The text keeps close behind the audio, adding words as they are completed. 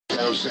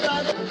Ladies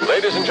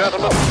and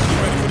gentlemen, You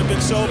ready for the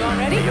big show?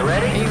 Ready? Are you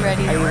ready? Are you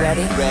ready? Are you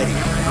ready? ready.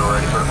 You're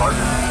ready for the party?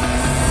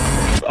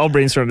 I'll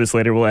brainstorm this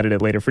later. We'll edit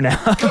it later for now.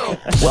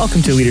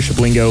 Welcome to Leadership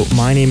Lingo.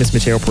 My name is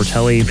Matteo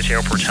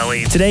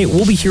Portelli. Today,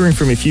 we'll be hearing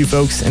from a few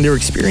folks and their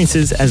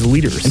experiences as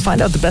leaders and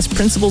find out the best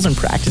principles and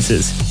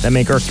practices that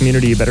make our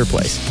community a better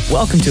place.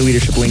 Welcome to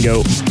Leadership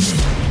Lingo.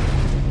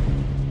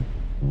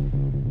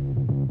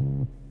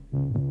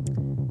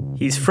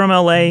 He's from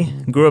LA,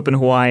 grew up in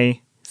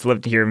Hawaii, he's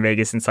lived here in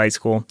Vegas since high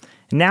school,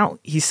 and now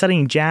he's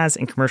studying jazz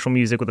and commercial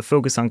music with a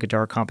focus on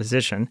guitar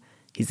composition.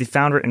 He's the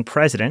founder and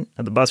president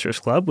of the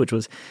Buskers Club, which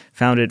was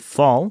founded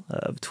fall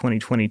of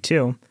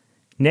 2022.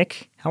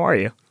 Nick, how are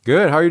you?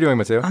 Good. How are you doing,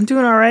 Matteo? I'm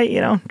doing all right,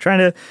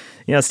 trying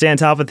to, stay on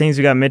top of things.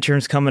 We got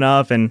midterms coming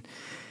up and,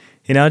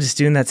 just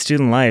doing that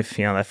student life,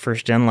 that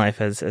first gen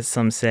life, as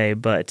some say.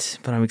 But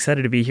I'm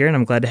excited to be here and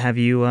I'm glad to have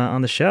you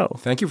on the show.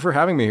 Thank you for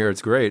having me here.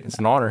 It's great. It's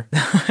an honor.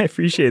 I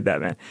appreciate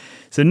that, man.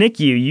 So Nick,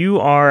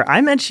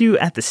 I met you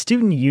at the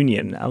student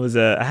union.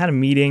 I had a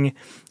meeting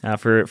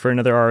for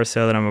another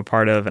RSO that I'm a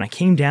part of, and I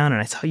came down and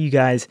I saw you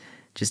guys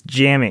just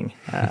jamming.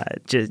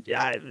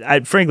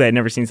 Frankly, I'd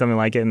never seen something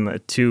like it in the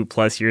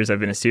 2+ years I've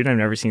been a student. I've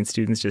never seen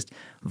students just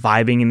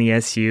vibing in the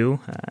SU,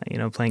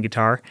 playing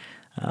guitar.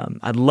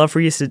 I'd love for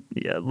you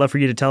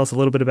to tell us a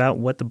little bit about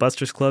what the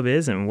Buskers Club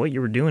is and what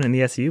you were doing in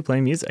the SU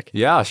playing music.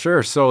 Yeah,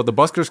 sure. So the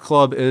Buskers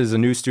Club is a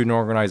new student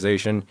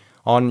organization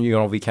on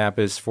UNLV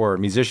campus for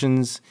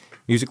musicians,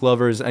 music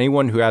lovers,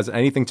 anyone who has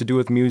anything to do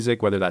with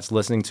music, whether that's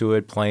listening to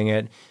it, playing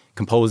it,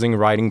 composing,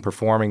 writing,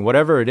 performing,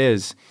 whatever it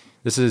is.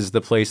 This is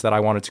the place that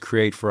I wanted to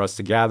create for us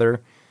to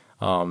gather,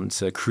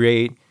 to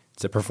create,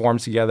 to perform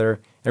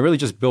together, and really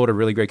just build a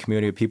really great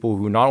community of people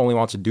who not only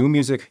want to do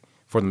music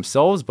for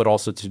themselves, but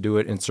also to do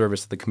it in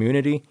service to the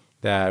community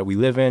that we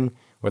live in,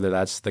 whether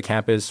that's the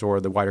campus or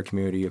the wider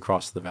community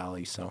across the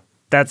valley. So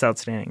that's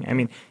outstanding. I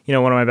mean,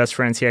 one of my best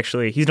friends,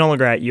 he's no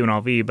longer at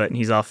UNLV, but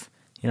he's off,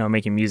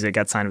 making music,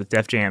 got signed with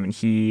Def Jam, and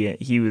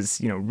he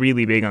was,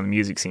 really big on the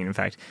music scene. In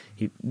fact,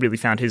 he really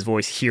found his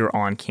voice here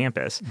on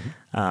campus.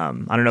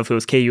 Mm-hmm. I don't know if it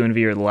was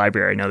KUNV or the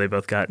library. I know they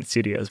both got in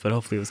studios, but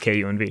hopefully it was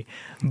KUNV.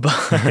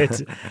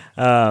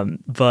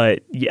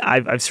 But yeah,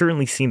 I've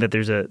certainly seen that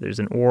there's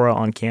an aura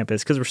on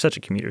campus because we're such a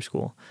commuter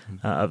school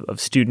of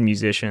student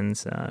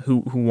musicians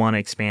who want to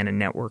expand and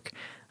network.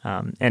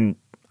 And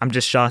I'm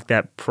just shocked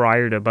that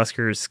prior to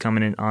Buskers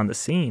coming in on the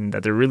scene,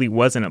 that there really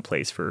wasn't a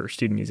place for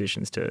student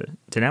musicians to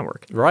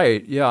network.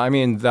 Right. Yeah. I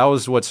mean, that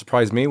was what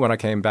surprised me when I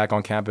came back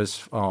on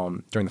campus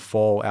during the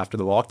fall after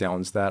the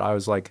lockdowns. That I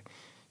was like,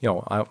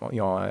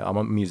 I'm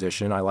a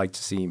musician. I like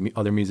to see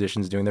other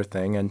musicians doing their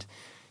thing, and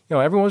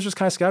everyone was just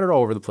kind of scattered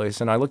all over the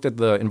place. And I looked at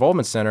the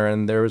involvement center,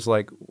 and there was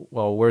like,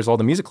 well, where's all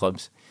the music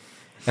clubs?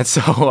 And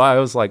so I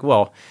was like,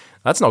 well,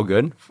 that's no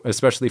good,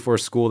 especially for a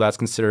school that's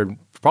considered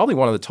probably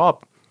one of the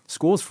top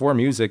schools for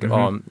music.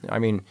 Mm-hmm. I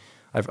mean,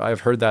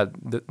 I've heard that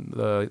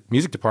the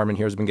music department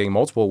here has been getting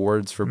multiple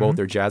awards for both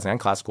their jazz and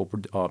classical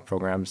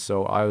programs.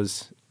 So I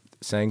was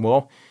saying,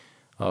 well,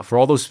 for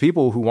all those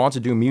people who want to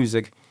do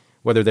music,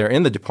 whether they're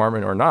in the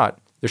department or not,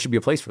 there should be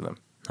a place for them.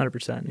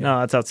 100%. Yeah. No,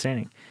 that's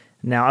outstanding.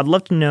 Now, I'd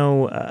love to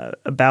know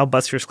about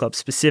Buskers Club,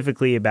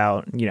 specifically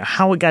about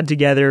how it got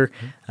together,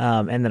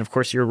 and then of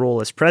course your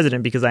role as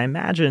president, because I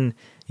imagine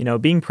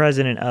being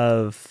president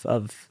of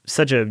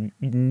such a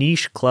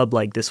niche club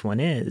like this one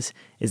is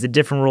a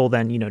different role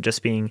than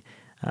just being,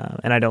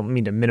 and I don't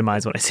mean to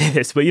minimize when I say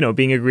this, but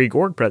being a Greek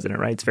org president,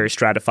 right? It's very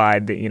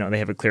stratified. They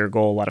have a clear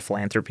goal, a lot of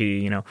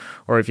philanthropy,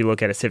 or if you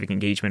look at a civic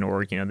engagement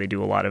org, they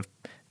do a lot of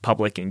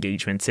public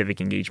engagement,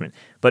 civic engagement.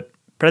 But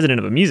president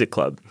of a music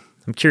club,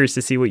 I'm curious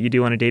to see what you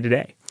do on a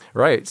day-to-day.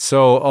 Right.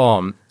 So,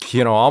 I'm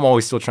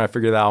always still trying to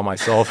figure that out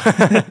myself.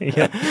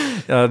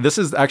 This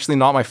is actually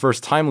not my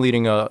first time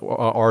leading a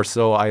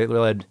RSO. I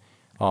led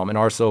an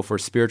RSO for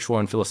spiritual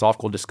and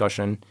philosophical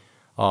discussion.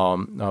 Prior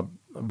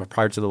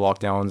to the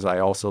lockdowns, I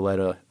also led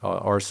a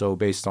RSO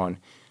based on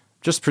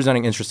just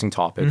presenting interesting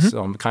topics,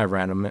 kind of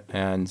random.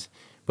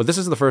 But this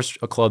is the first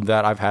club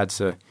that I've had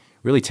to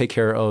really take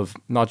care of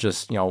not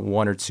just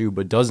one or two,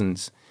 but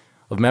dozens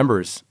of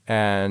members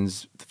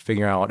and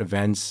figuring out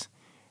events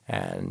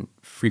and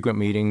frequent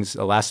meetings.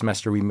 Last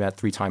semester, we met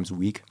 3 times a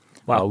week.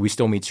 Wow. We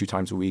still meet 2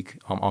 times a week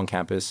on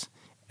campus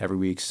every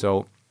week.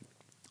 So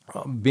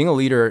being a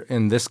leader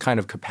in this kind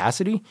of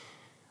capacity,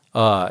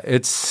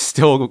 it's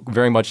still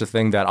very much a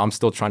thing that I'm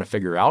still trying to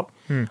figure out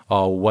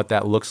what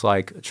that looks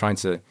like, trying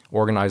to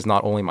organize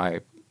not only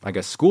my,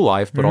 school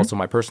life, but also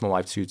my personal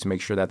life too, to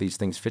make sure that these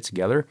things fit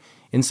together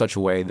in such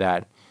a way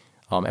that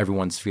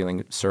everyone's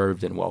feeling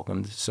served and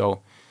welcomed.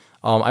 So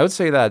I would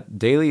say that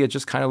daily it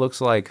just kind of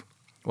looks like,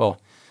 well,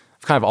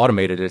 I've kind of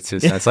automated it to a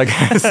sense. Like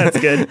that's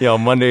good.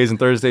 Mondays and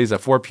Thursdays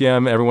at 4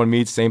 p.m., everyone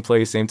meets, same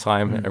place, same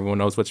time. Everyone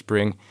knows what to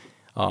bring.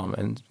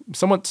 And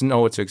somewhat to know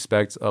what to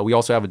expect. We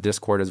also have a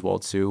Discord as well,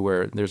 too,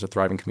 where there's a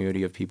thriving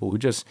community of people who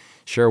just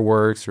share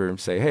works or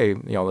say, hey,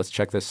 let's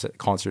check this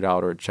concert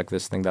out or check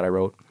this thing that I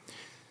wrote.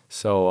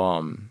 So,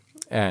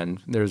 and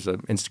there's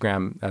an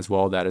Instagram as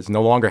well that is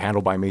no longer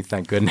handled by me,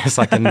 thank goodness.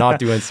 I cannot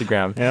do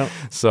Instagram. Yep.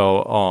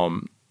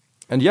 So,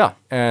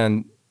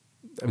 and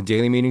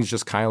daily meetings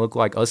just kind of look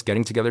like us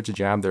getting together to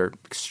jam. They're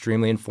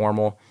extremely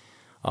informal,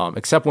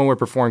 except when we're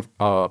preparing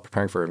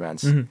for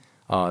events.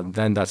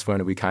 Then that's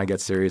when we kind of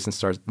get serious and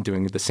start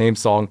doing the same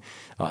song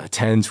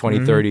 10,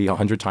 20, 30,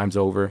 100 times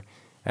over.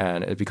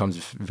 And it becomes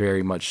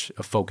very much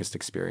a focused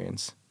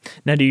experience.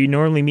 Now, do you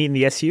normally meet in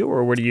the SU,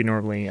 or where do you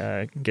normally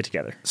get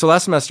together? So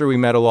last semester, we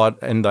met a lot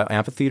in the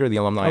amphitheater, the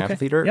alumni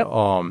amphitheater. Yep.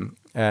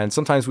 And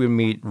sometimes we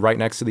meet right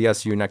next to the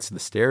SU, next to the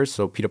stairs,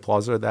 so Pita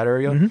Plaza, that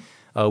area.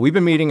 We've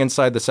been meeting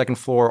inside the second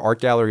floor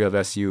art gallery of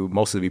SU,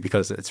 mostly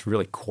because it's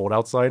really cold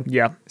outside.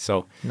 Yeah.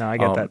 So No, I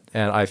get that.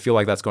 And I feel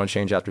like that's going to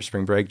change after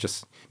spring break,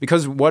 just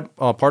because what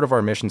part of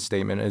our mission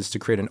statement is to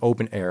create an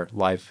open-air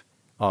live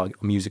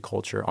music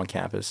culture on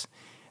campus.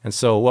 And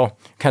so, well,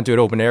 can't do it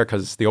open air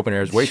because the open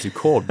air is way too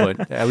cold,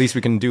 but at least we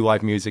can do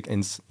live music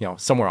in,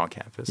 somewhere on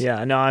campus.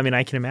 Yeah, no, I mean,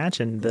 I can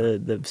imagine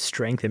the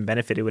strength and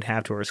benefit it would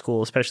have to our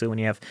school, especially when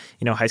you have,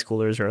 high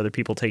schoolers or other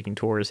people taking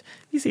tours.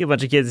 You see a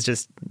bunch of kids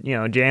just,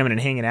 jamming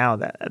and hanging out.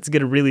 That's going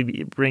to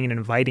really bring an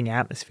inviting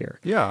atmosphere.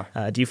 Yeah.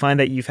 Do you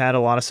find that you've had a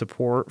lot of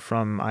support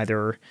from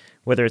either,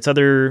 whether it's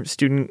other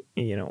student,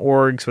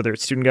 orgs, whether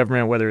it's student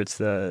government, whether it's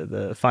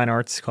the fine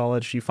arts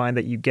college, do you find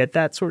that you get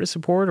that sort of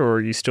support, or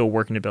are you still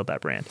working to build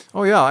that brand?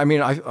 Oh, yeah. I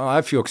mean,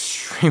 I feel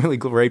extremely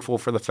grateful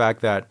for the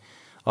fact that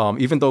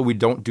even though we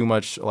don't do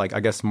much,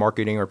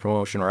 marketing or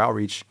promotion or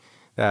outreach,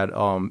 that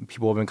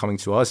people have been coming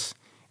to us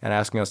and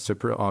asking us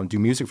to do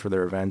music for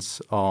their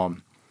events.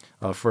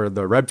 For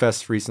the Red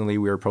Fest recently,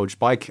 we were approached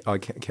by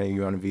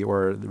KUNV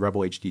or the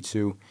Rebel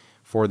HD2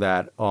 for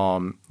that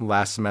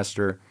last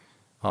semester.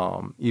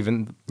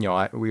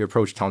 We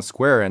approached Town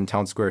Square, and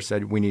Town Square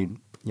said we need,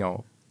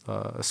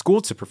 a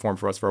school to perform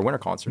for us for our winter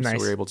concert. Nice. So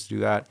we were able to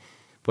do that.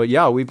 But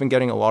yeah, we've been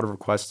getting a lot of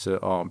requests to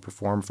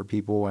perform for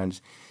people, and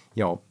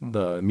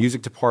the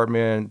music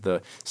department,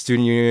 the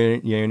student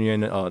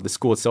union, the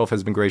school itself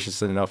has been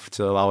gracious enough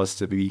to allow us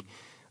to be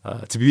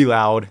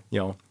loud,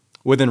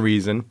 within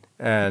reason,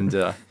 and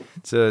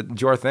to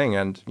do our thing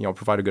and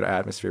provide a good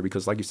atmosphere.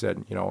 Because, like you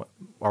said,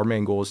 our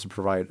main goal is to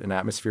provide an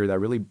atmosphere that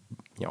really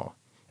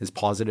is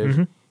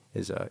positive,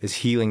 is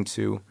healing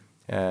too,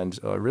 and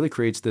really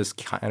creates this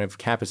kind of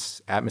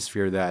campus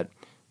atmosphere that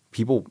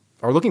people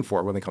are looking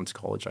for when they come to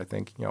college. I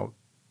think,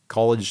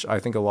 college, I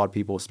think a lot of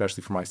people,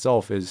 especially for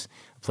myself, is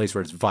a place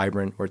where it's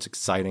vibrant, where it's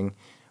exciting,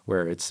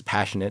 where it's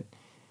passionate.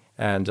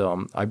 And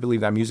I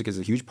believe that music is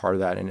a huge part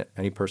of that in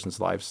any person's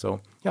life. So,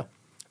 yeah,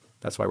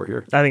 that's why we're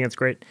here. I think it's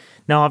great.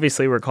 Now,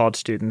 obviously, we're college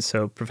students,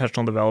 so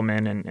professional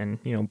development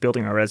and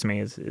building our resume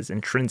is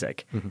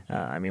intrinsic.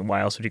 I mean,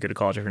 why else would you go to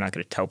college if you're not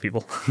going to tell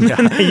people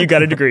you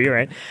got a degree,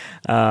 right?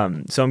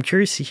 So I'm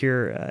curious to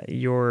hear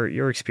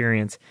your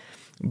experience,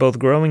 both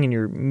growing in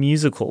your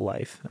musical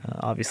life.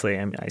 Obviously,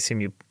 I assume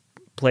you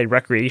played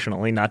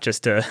recreationally, not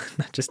just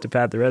to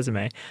pad the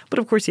resume, but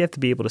of course, you have to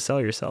be able to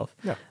sell yourself.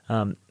 Yeah.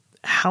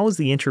 How's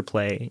the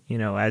interplay,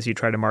 as you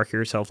try to market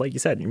yourself? Like you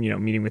said,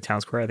 meeting with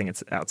Town Square, I think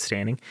it's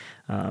outstanding.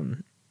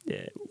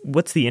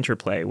 What's the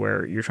interplay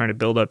where you're trying to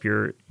build up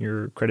your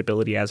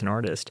credibility as an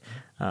artist?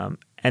 And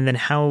then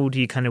how do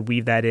you kind of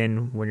weave that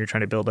in when you're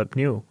trying to build up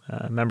new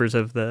members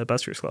of the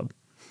Buskers Club?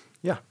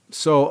 Yeah.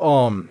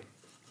 So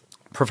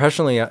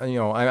professionally,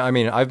 I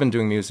mean, I've been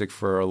doing music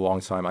for a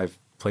long time. I've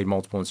played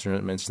multiple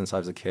instruments since I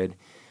was a kid.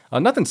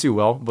 Nothing too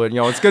well, but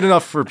it's good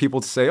enough for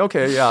people to say,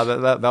 okay, yeah,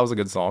 that was a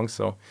good song.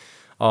 So.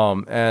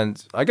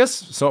 And I guess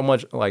so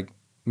much like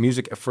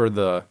music for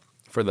the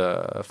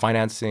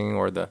financing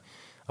or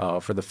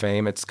for the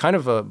fame, it's kind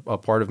of a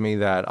part of me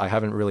that I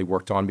haven't really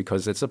worked on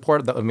because it's a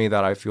part of me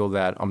that I feel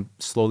that I'm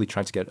slowly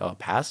trying to get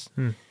past.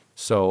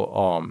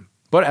 So,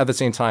 but at the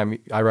same time,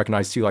 I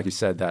recognize too, like you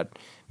said, that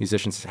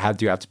musicians have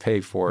to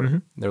pay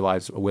for their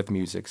lives with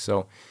music.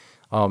 So,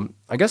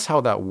 I guess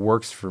how that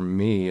works for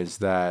me is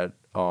that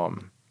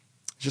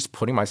just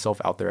putting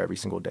myself out there every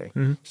single day,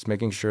 just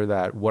making sure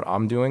that what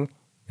I'm doing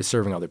is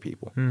serving other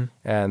people.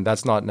 And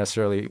that's not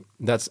necessarily,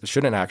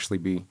 shouldn't actually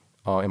be,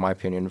 in my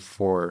opinion,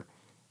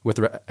 with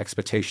the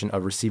expectation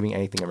of receiving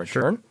anything in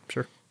return.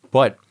 Sure.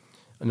 But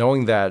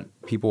knowing that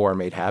people are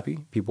made happy,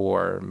 people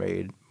are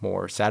made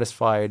more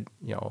satisfied,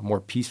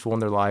 more peaceful in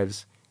their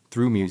lives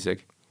through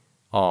music,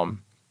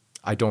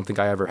 I don't think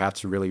I ever have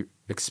to really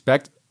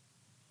expect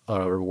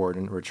a reward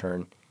in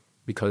return,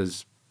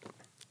 because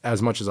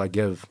as much as I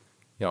give,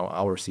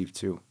 I'll receive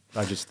too.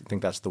 I just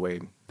think that's the way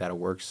that it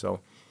works.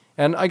 So.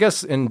 And I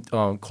guess in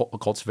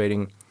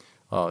cultivating,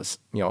 a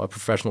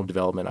professional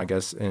development, I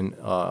guess in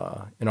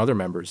other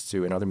members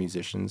too, in other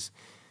musicians,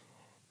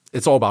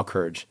 it's all about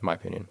courage, in my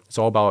opinion. It's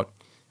all about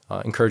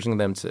encouraging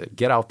them to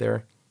get out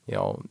there.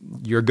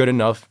 You're good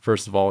enough.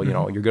 First of all,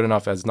 you're good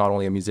enough as not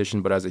only a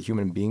musician but as a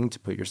human being to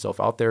put yourself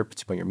out there,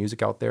 to put your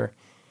music out there,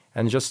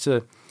 and just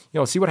to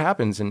see what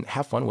happens and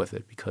have fun with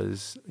it.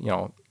 Because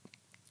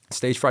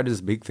stage fright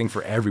is a big thing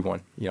for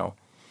everyone.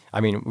 I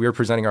mean, we were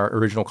presenting our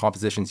original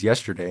compositions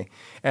yesterday,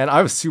 and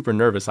I was super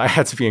nervous. I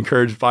had to be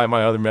encouraged by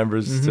my other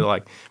members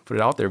to put it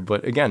out there.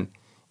 But again,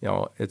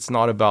 it's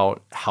not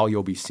about how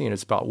you'll be seen.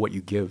 It's about what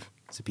you give.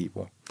 to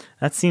people.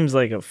 That seems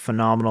like a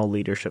phenomenal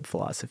leadership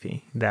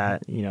philosophy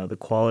that, the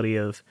quality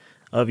of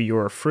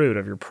your fruit,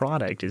 of your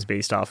product is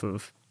based off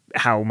of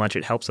how much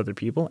it helps other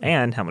people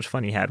and how much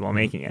fun you had while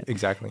making it.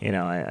 Exactly.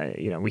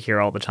 We hear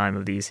all the time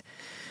of these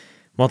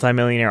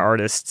multimillionaire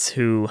artists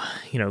who,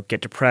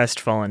 get depressed,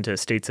 fall into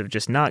states of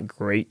just not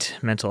great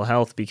mental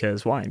health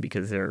because why?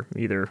 Because they're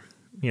either,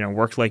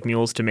 worked like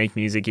mules to make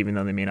music even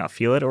though they may not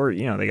feel it, or,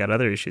 they got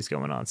other issues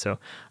going on. So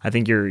I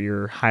think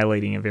you're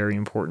highlighting a very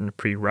important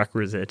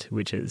prerequisite,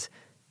 which is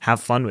have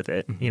fun with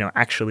it,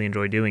 actually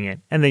enjoy doing it,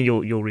 and then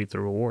you'll reap the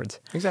rewards.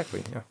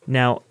 Exactly, yeah.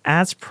 Now,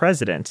 as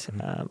president,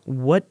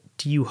 what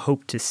do you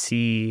hope to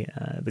see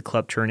the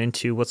club turn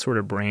into? What sort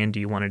of brand do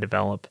you want to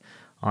develop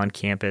on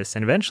campus?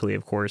 And eventually,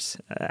 of course,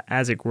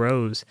 as it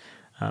grows,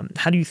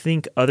 how do you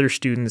think other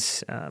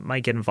students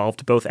might get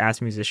involved, both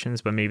as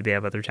musicians, but maybe they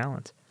have other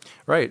talents?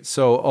 Right.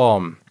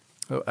 So,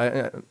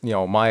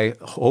 my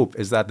hope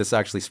is that this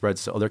actually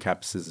spreads to other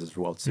campuses as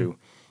well, too.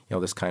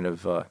 This kind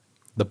of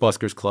the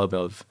Buskers Club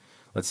of,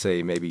 let's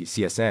say, maybe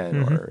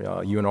CSN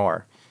or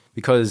UNR,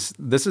 because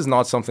this is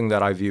not something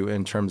that I view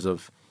in terms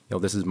of,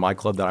 this is my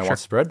club that I want to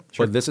spread,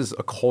 but this is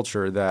a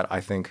culture that I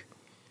think,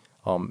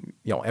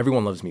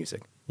 everyone loves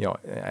music,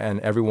 and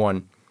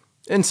everyone,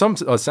 in some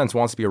sense,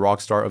 wants to be a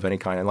rock star of any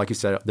kind. And like you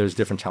said, there's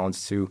different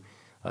talents too,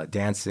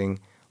 dancing,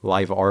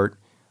 live art,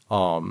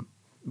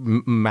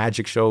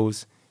 magic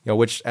shows,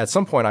 which at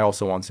some point I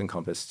also want to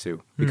encompass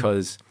too,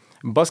 because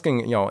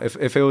busking,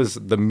 if it was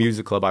the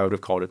music club, I would have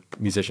called it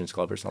musicians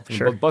club or something.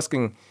 Sure. But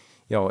busking,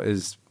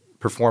 is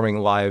performing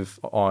live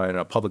on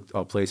a public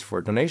place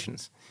for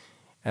donations.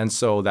 And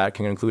so that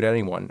can include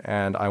anyone.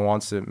 And I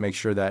want to make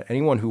sure that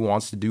anyone who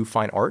wants to do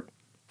fine art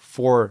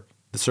for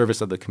the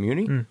service of the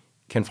community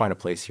can find a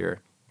place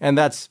here. And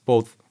that's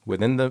both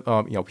within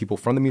the, people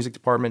from the music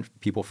department,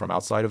 people from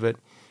outside of it.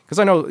 Because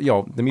I know,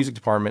 the music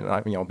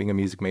department, being a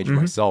music major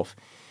myself,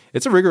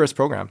 it's a rigorous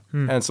program.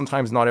 And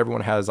sometimes not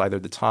everyone has either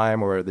the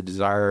time or the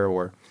desire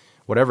or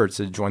whatever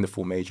to join the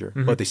full major,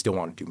 but they still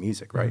want to do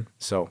music, right?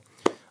 So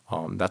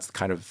that's the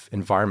kind of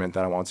environment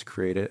that I want to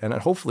create it. And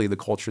then hopefully the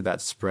culture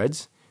that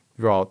spreads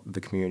throughout the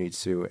community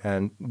too.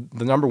 And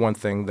the number one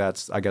thing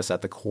that's, I guess,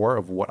 at the core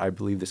of what I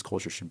believe this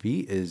culture should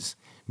be is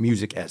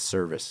music as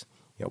service.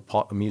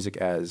 Music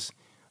as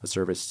a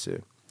service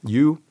to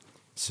you,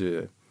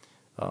 to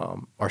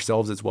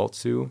ourselves as well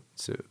too,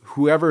 to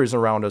whoever is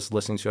around us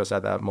listening to us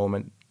at that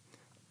moment.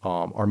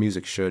 Our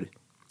music should,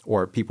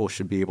 or people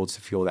should be able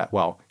to feel that,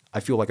 wow, I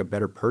feel like a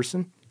better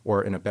person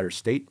or in a better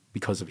state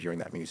because of hearing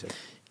that music.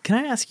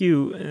 Can I ask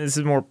you, this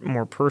is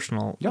more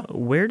personal, Yeah.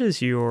 Where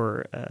does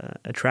your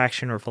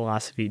attraction or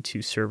philosophy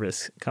to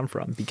service come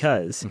from?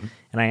 Because,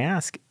 and I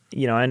ask,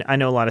 I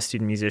know a lot of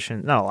student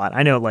musicians, not a lot,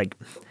 I know could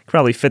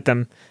probably fit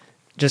them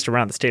just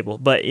around this table,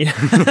 but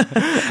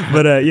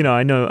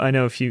I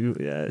know a few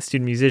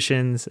student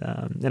musicians,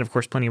 and of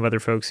course plenty of other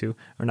folks who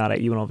are not at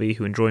UNLV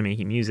who enjoy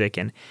making music,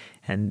 and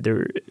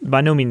they're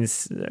by no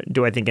means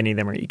do I think any of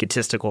them are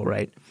egotistical,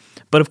 right?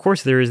 But of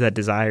course there is that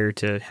desire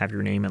to have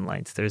your name in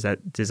lights. There's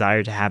that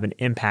desire to have an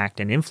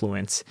impact and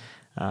influence.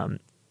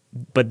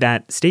 But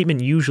that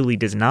statement usually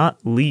does not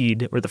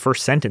lead, or the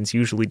first sentence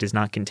usually does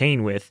not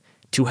contain with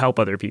to help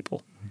other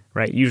people,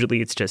 right?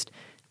 Usually it's just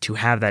to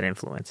have that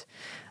influence.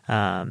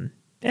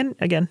 And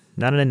again,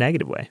 not in a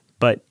negative way,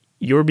 but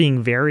you're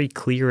being very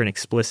clear and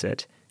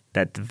explicit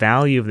that the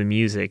value of the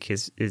music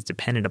is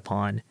dependent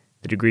upon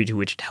the degree to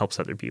which it helps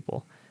other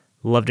people.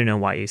 Love to know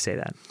why you say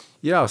that.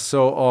 Yeah,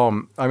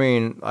 so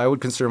I would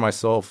consider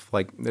myself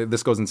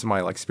this goes into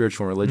my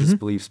spiritual and religious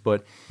beliefs,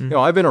 but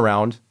I've been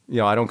around.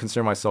 I don't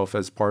consider myself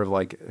as part of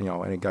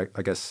any,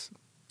 I guess,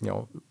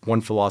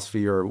 one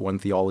philosophy or one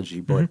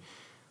theology, but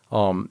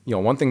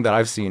one thing that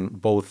I've seen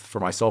both for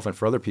myself and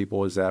for other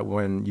people is that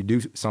when you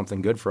do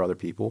something good for other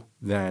people,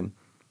 then,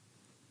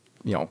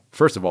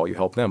 first of all, you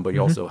help them, but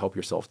you also help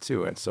yourself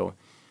too. And so,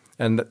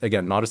 and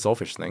again, not a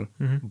selfish thing,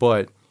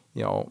 but,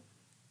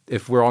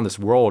 if we're on this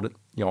world,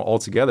 all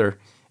together,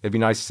 it'd be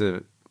nice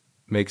to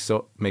make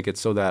it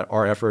so that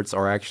our efforts,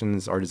 our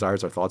actions, our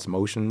desires, our thoughts,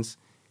 emotions,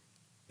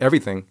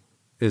 everything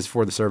is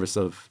for the service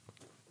of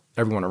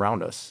everyone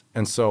around us.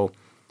 And so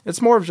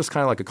it's more of just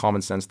kind of like a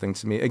common sense thing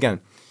to me.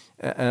 Again,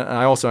 and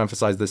I also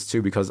emphasize this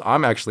too because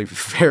I'm actually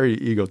very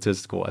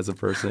egotistical as a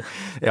person.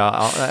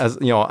 As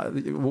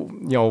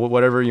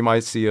whatever you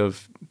might see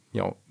of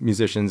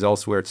musicians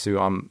elsewhere too,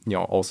 I'm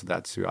also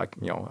that too. I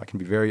can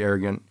be very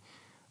arrogant,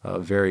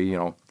 very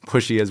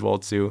pushy as well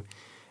too.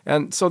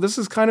 And so this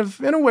is kind of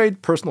in a way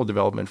personal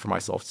development for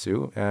myself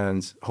too,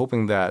 and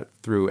hoping that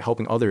through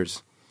helping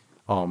others,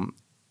 I'm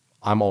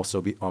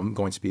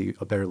going to be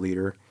a better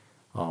leader,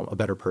 a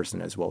better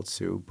person as well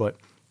too. But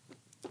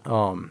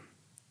oh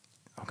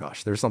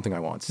gosh, there's something I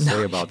want to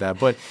say about that.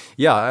 But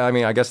yeah,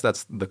 I guess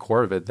that's the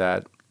core of it,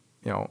 that,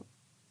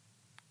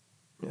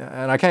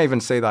 and I can't even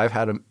say that I've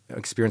had an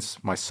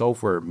experience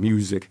myself where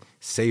music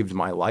saved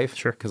my life.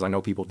 Sure. Because I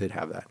know people did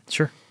have that.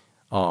 Sure.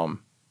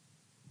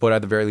 But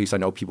at the very least, I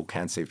know people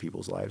can save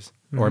people's lives,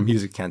 or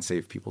music can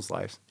save people's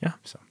lives. Yeah.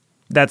 So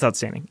That's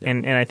outstanding. Yeah.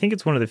 And I think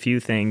it's one of the few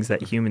things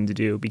that humans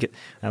do because,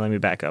 let me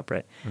back up,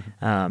 right?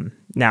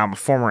 Now I'm a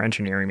former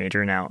engineering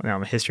major, now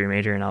I'm a history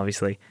major, and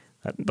obviously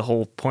the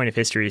whole point of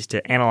history is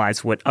to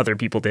analyze what other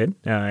people did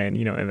and,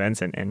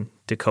 events and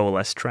to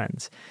coalesce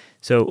trends.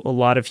 So a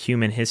lot of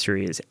human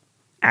history is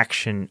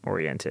action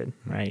oriented,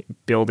 right?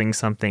 Building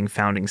something,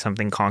 founding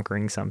something,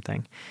 conquering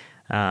something.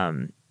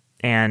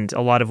 And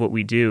a lot of what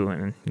we do,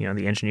 and,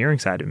 the engineering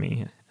side of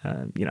me,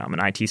 I'm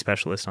an IT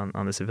specialist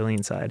on the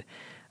civilian side,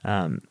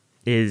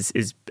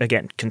 is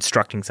again,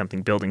 constructing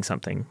something, building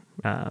something,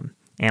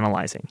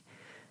 analyzing.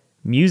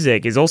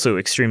 Music is also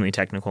extremely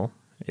technical.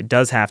 It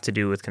does have to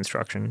do with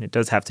construction. It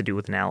does have to do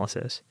with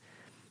analysis.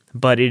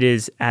 But it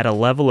is at a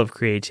level of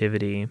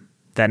creativity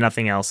that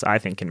nothing else, I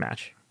think, can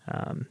match.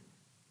 I'm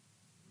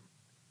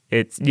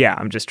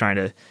just trying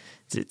to...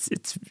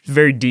 It's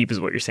very deep is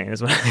what you're saying,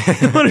 is what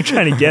I'm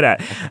trying to get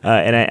at.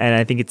 And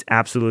I think it's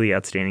absolutely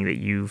outstanding that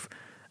you've,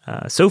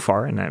 so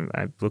far, and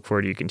I look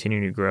forward to you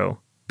continuing to grow,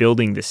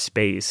 building this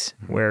space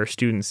where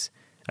students,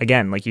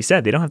 again, like you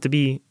said, they don't have to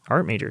be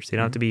art majors. They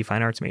don't have to be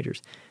fine arts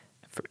majors.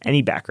 For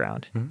any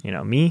background,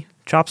 me,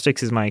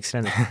 chopsticks is my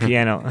extended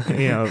piano,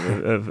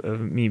 of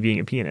me being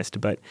a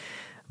pianist. But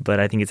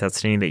I think it's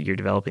outstanding that you're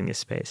developing this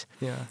space.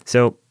 Yeah.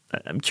 So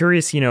I'm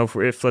curious,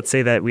 if let's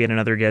say that we had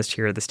another guest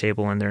here at this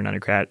table and they're an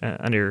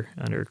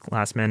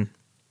underclassmen,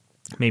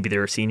 maybe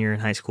they're a senior in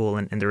high school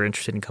and they're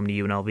interested in coming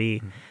to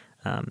UNLV,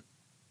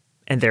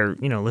 and they're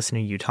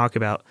listening to you talk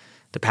about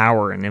the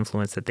power and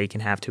influence that they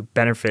can have to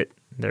benefit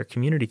their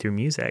community through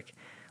music.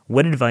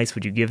 What advice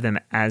would you give them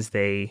as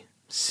they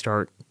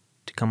start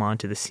to come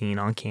onto the scene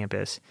on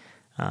campus,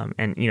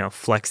 and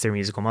flex their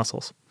musical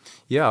muscles?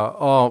 Yeah,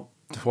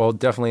 well,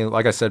 definitely.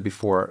 Like I said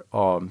before,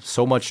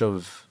 so much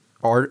of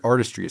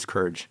artistry is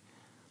courage.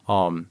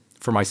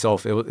 For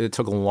myself, it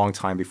took a long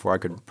time before I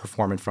could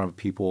perform in front of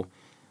people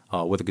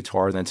with a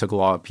guitar. Then it took a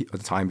lot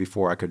of time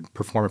before I could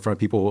perform in front of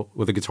people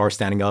with a guitar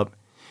standing up,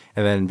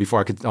 and then before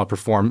I could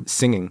perform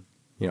singing.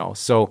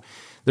 So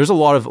there's a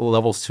lot of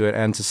levels to it.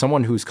 And to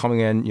someone who's coming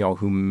in,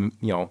 who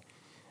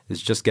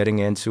is just getting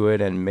into it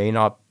and may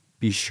not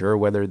be sure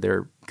whether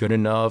they're good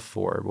enough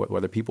or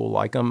whether people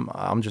like them,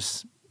 I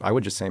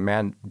would just say,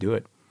 man, do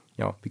it,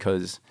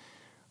 because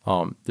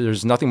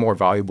there's nothing more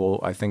valuable,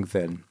 I think,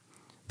 than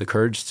the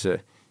courage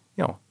to,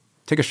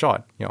 take a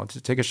shot, to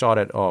take a shot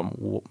at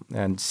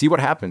and see what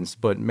happens,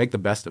 but make the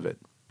best of it.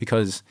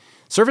 Because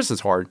service is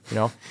hard,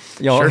 Sure.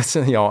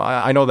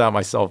 I know that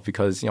myself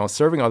because,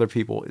 serving other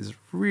people is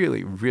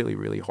really, really,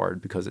 really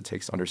hard because it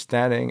takes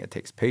understanding, it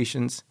takes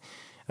patience,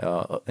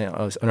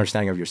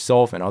 understanding of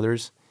yourself and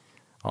others.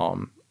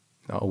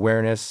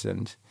 Awareness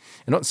and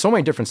so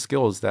many different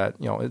skills that,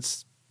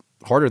 it's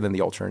harder than the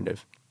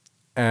alternative.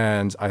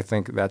 And I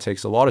think that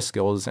takes a lot of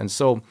skills. And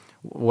so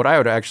what I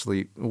would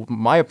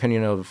my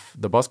opinion of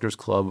the Buskers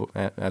Club,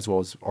 as well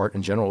as art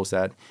in general, is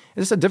that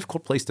it's a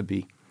difficult place to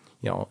be,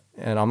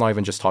 and I'm not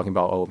even just talking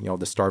about,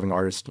 the starving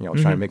artist, trying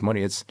to make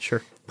money. It's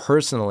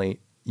personally,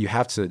 you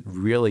have to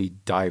really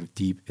dive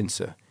deep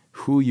into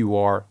who you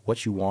are,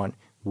 what you want,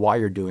 why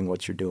you're doing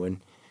what you're doing.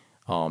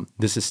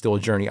 This is still a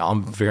journey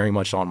I'm very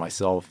much on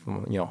myself.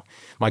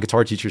 My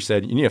guitar teacher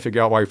said, you need to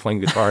figure out why you're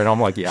playing guitar. And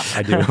I'm like, yeah,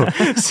 I do.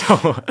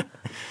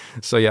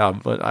 So yeah,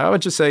 but I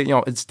would just say,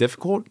 it's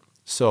difficult.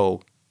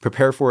 So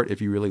prepare for it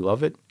if you really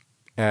love it.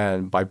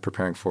 And by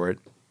preparing for it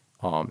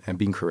and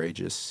being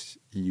courageous,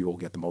 you will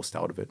get the most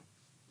out of it.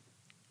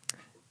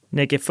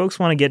 Nick, if folks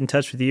want to get in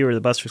touch with you or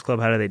the Buskers Club,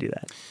 how do they do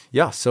that?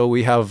 Yeah, so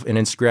we have an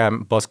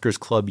Instagram, Buskers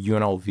Club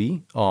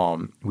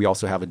UNLV. We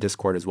also have a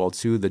Discord as well,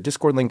 too. The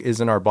Discord link is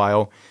in our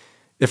bio.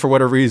 If for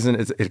whatever reason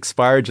it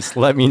expired, just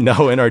let me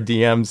know in our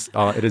DMs.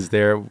 It is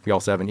there. We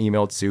also have an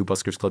email to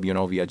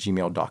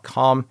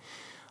buskersclubunlv@gmail.com.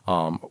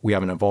 We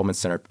have an involvement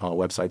center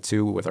website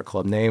too with our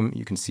club name.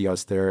 You can see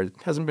us there. It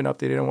hasn't been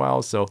updated in a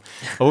while, so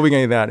we'll be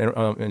getting that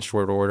in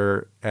short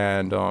order.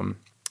 And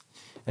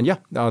yeah,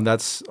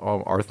 that's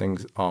our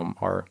things.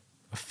 Our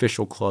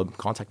official club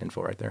contact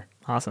info right there.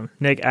 Awesome.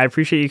 Nick, I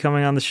appreciate you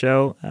coming on the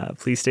show.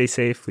 Please stay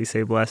safe. Please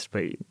stay blessed.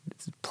 But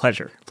it's a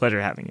pleasure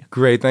having you.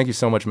 Great. Thank you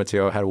so much,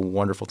 Mateo. I had a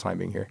wonderful time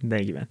being here.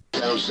 Thank you, man.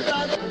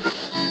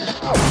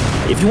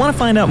 If you want to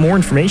find out more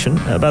information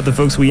about the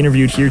folks we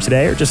interviewed here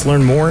today or just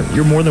learn more,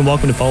 you're more than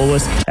welcome to follow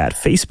us at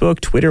Facebook,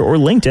 Twitter, or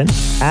LinkedIn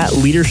at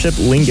Leadership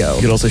Lingo.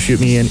 You could also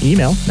shoot me an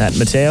email at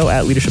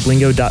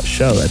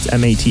mateo@leadershiplingo.show. That's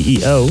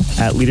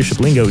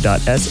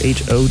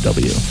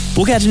mateo@leadershiplingo.show.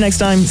 We'll catch you next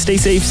time. Stay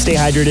safe, stay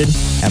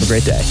hydrated. Have a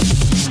great day.